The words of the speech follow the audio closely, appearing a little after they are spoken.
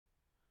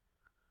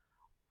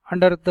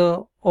Under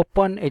the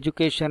Open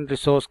Education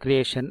Resource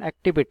Creation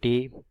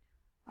activity,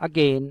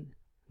 again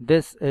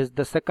this is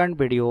the second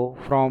video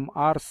from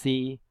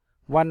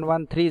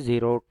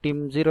RC1130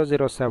 Team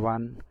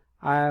 007.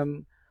 I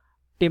am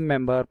team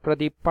member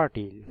Pradeep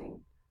Patil.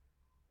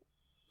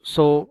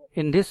 So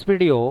in this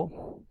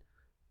video,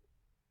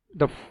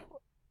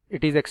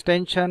 it is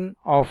extension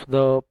of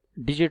the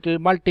digital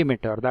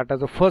multimeter, that is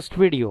the first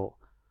video.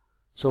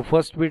 So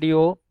first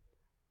video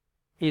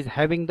is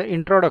having the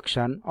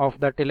introduction of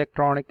that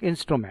electronic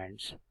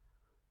instruments.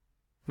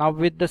 Now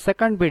with the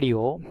second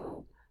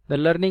video, the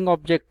learning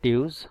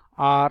objectives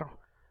are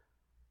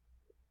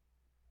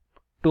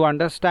to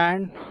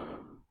understand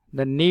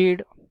the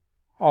need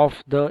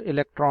of the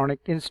electronic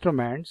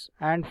instruments,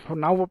 and for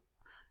now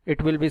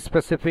it will be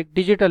specific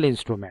digital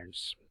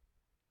instruments.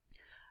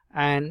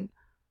 And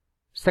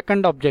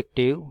second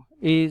objective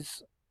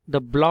is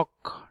the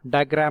block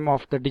diagram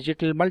of the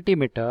digital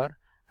multimeter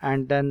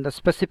and then the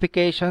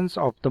specifications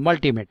of the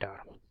multimeter.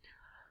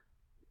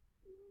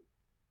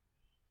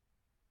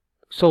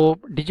 So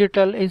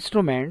digital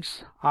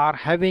instruments are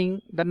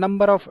having the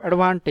number of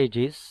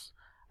advantages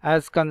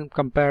as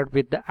compared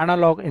with the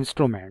analog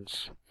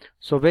instruments.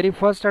 So very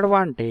first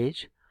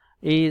advantage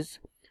is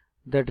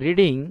the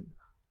reading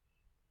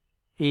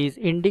is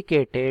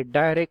indicated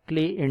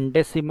directly in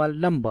decimal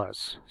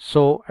numbers.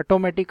 So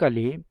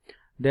automatically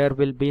there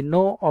will be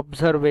no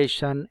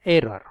observation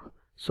error.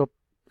 So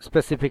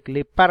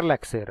specifically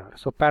parallax error.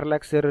 So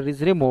parallax error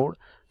is removed.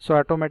 So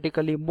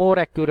automatically more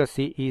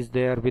accuracy is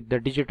there with the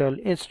digital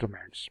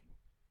instruments.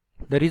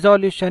 The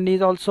resolution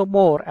is also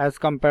more as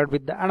compared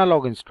with the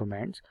analog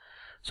instruments.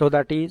 So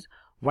that is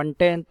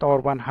 1/10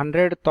 or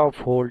 1/100th of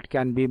volt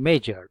can be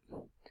measured.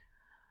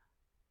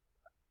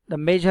 The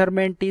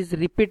measurement is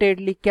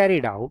repeatedly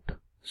carried out.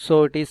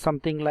 So it is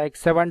something like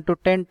 7 to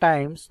 10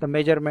 times the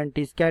measurement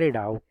is carried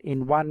out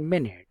in 1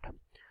 minute.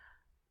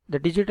 The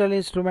digital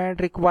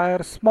instrument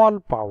requires small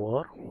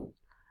power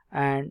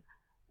and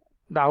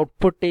the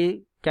output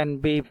can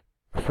be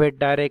fed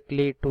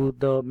directly to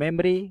the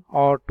memory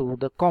or to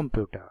the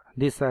computer.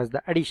 This has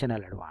the additional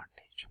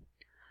advantage.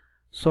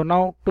 So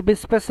now to be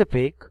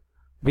specific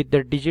with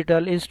the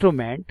digital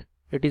instrument,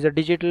 it is a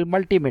digital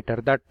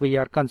multimeter that we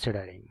are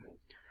considering.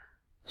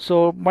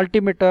 So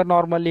multimeter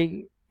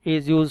normally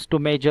is used to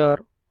measure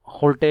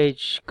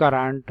voltage,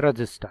 current,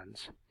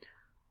 resistance.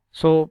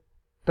 So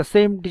the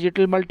same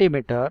digital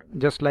multimeter,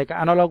 just like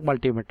analog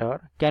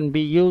multimeter, can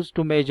be used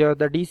to measure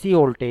the DC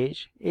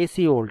voltage,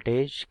 AC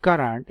voltage,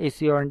 current,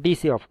 AC and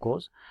DC of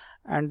course,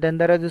 and then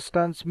the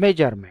resistance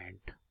measurement.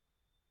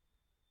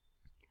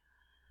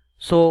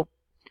 So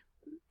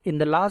in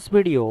the last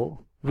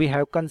video we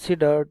have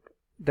considered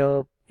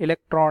the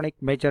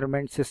electronic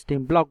measurement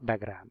system block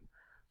diagram.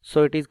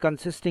 So it is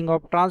consisting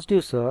of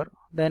transducer,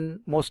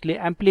 then mostly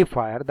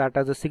amplifier, that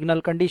is a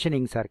signal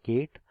conditioning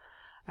circuit,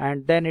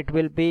 and then it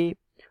will be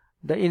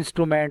the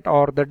instrument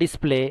or the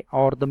display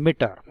or the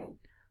meter.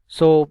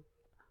 So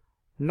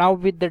now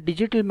with the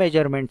digital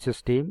measurement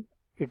system,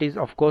 it is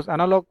of course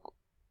analog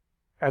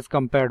as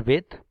compared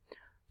with.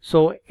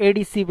 So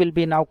ADC will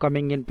be now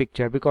coming in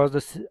picture because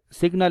the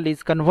signal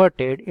is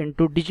converted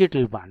into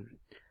digital one.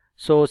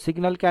 So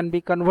signal can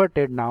be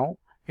converted now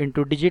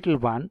into digital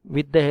one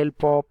with the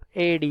help of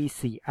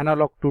ADC,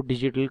 analog to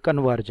digital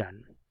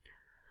conversion.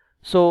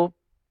 So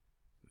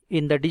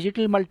in the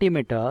digital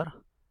multimeter,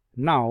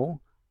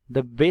 now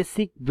the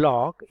basic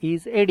block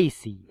is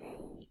ADC,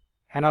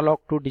 analog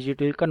to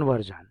digital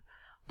conversion.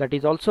 That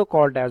is also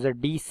called as a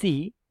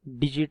DC,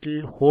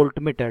 digital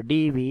voltmeter,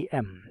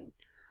 DVM.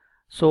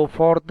 So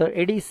for the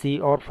ADC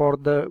or for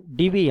the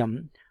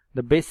DVM,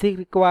 the basic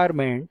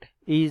requirement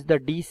is the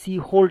DC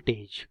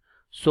voltage.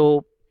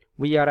 So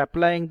we are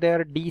applying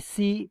their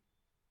DC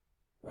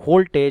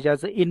voltage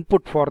as an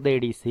input for the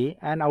ADC,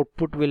 and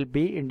output will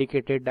be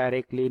indicated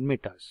directly in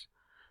meters.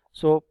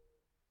 So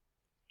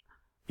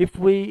if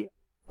we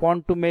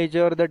want to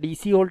measure the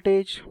DC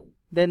voltage,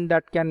 then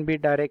that can be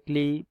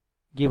directly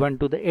given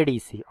to the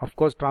ADC. Of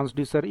course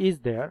transducer is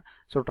there,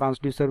 so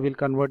transducer will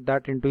convert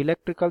that into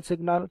electrical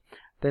signal,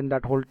 then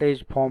that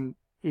voltage form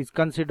is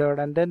considered,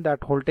 and then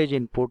that voltage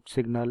input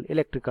signal,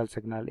 electrical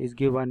signal, is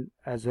given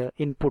as an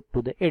input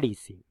to the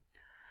ADC.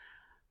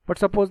 But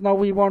suppose now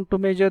we want to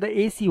measure the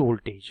AC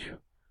voltage.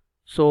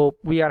 So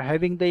we are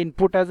having the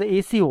input as a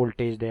AC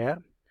voltage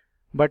there,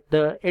 but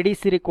the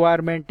ADC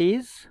requirement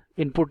is,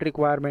 input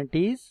requirement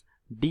is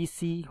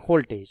DC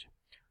voltage.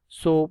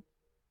 So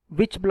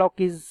which block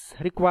is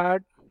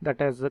required?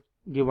 That is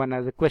given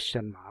as a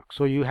question mark.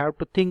 So you have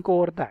to think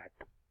over that.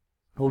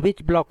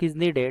 Which block is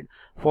needed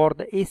for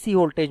the AC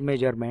voltage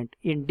measurement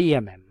in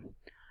DMM?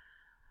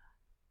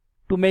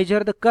 To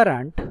measure the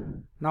current,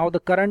 now the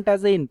current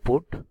as an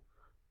input,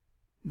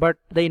 but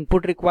the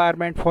input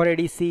requirement for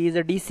ADC is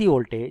a DC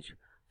voltage.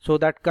 So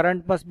that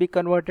current must be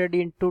converted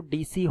into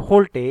DC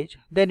voltage,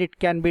 then it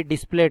can be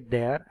displayed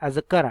there as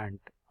a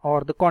current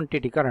or the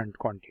quantity, current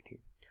quantity.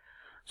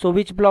 So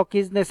which block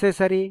is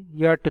necessary?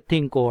 You have to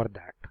think over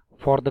that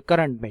for the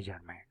current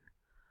measurement.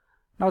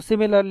 Now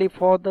similarly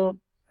for the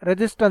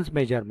resistance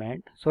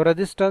measurement. So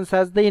resistance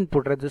as the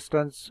input,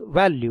 resistance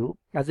value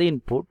as the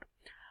input,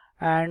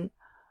 and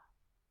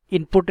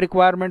input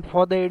requirement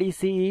for the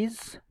ADC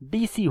is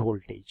DC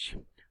voltage.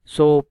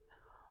 So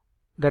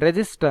the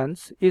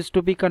resistance is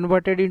to be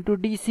converted into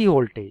DC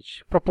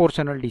voltage,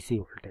 proportional DC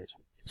voltage.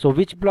 So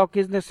which block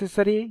is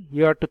necessary?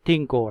 You have to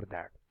think over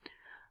that.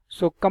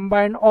 So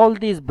combine all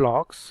these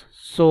blocks.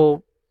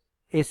 So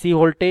AC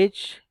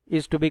voltage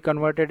is to be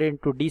converted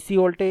into DC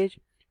voltage,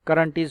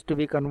 current is to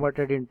be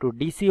converted into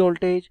DC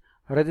voltage,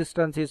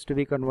 resistance is to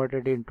be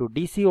converted into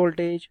DC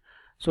voltage.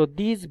 So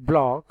these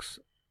blocks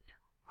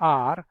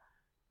are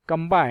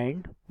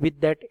combined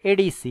with that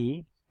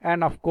ADC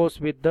and of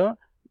course with the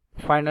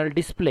final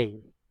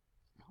display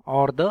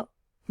or the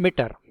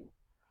meter.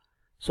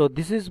 So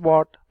this is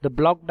what the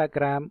block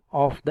diagram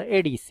of the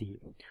ADC.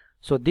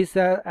 So this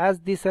as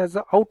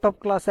an out of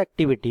class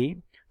activity,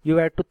 you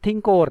have to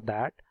think over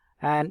that,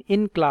 and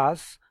in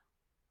class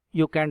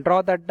you can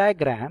draw that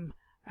diagram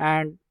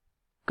and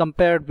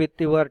compare it with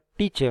your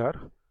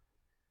teacher.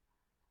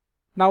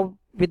 Now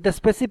with the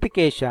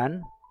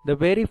specification, the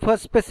very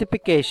first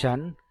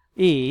specification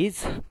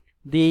is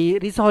the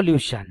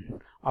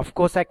resolution. Of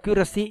course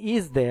accuracy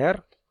is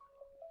there,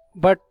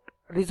 but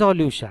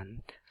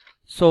resolution.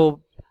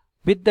 So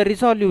with the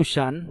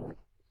resolution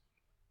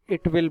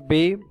it will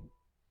be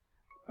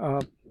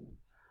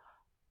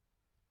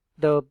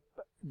the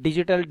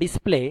digital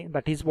display,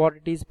 that is what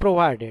it is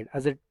provided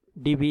as a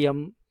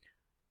DVM.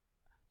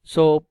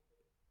 So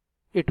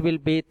it will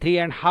be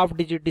 3.5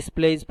 digit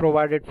display is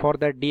provided for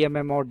the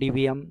DMM or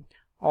DVM,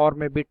 or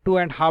maybe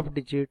 2.5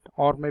 digit,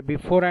 or maybe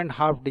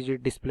 4.5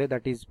 digit display,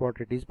 that is what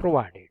it is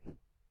provided.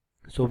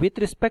 So with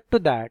respect to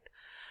that,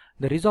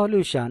 the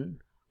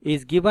resolution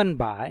is given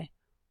by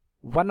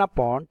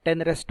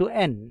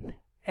 1/10⁻⁷,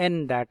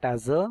 n that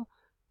as a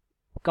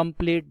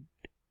complete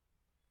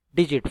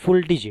digit,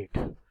 full digit.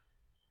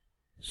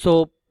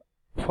 So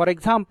for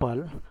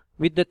example,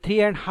 with the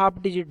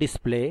 3.5 digit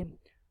display,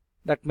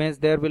 that means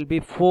there will be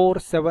 4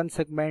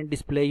 7-segment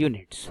display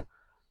units.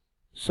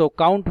 So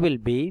count will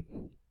be,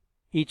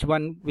 each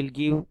one will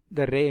give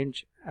the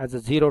range as a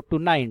 0 to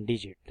 9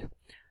 digit.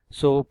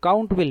 So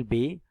count will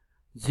be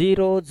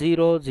 0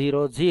 0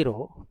 0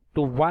 0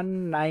 to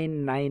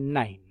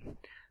 1999.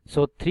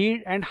 So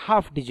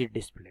 3.5 digit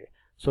display.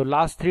 So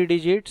last 3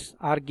 digits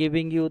are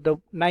giving you the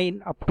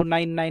 9 up to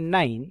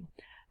 999,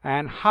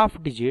 and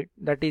half digit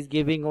that is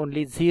giving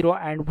only 0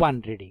 and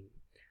 1 reading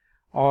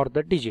or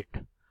the digit.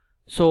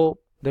 So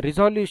the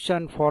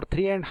resolution for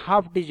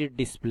 3.5 digit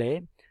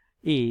display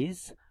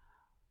is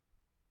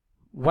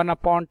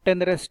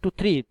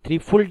 1/10⁻�3, 3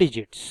 full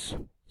digits.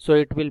 So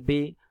it will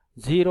be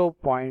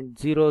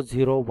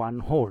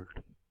 0.001 volt.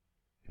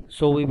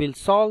 So we will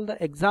solve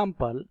the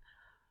example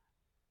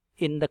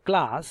in the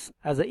class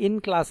as an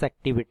in-class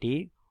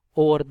activity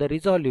over the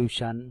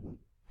resolution.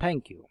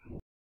 Thank you.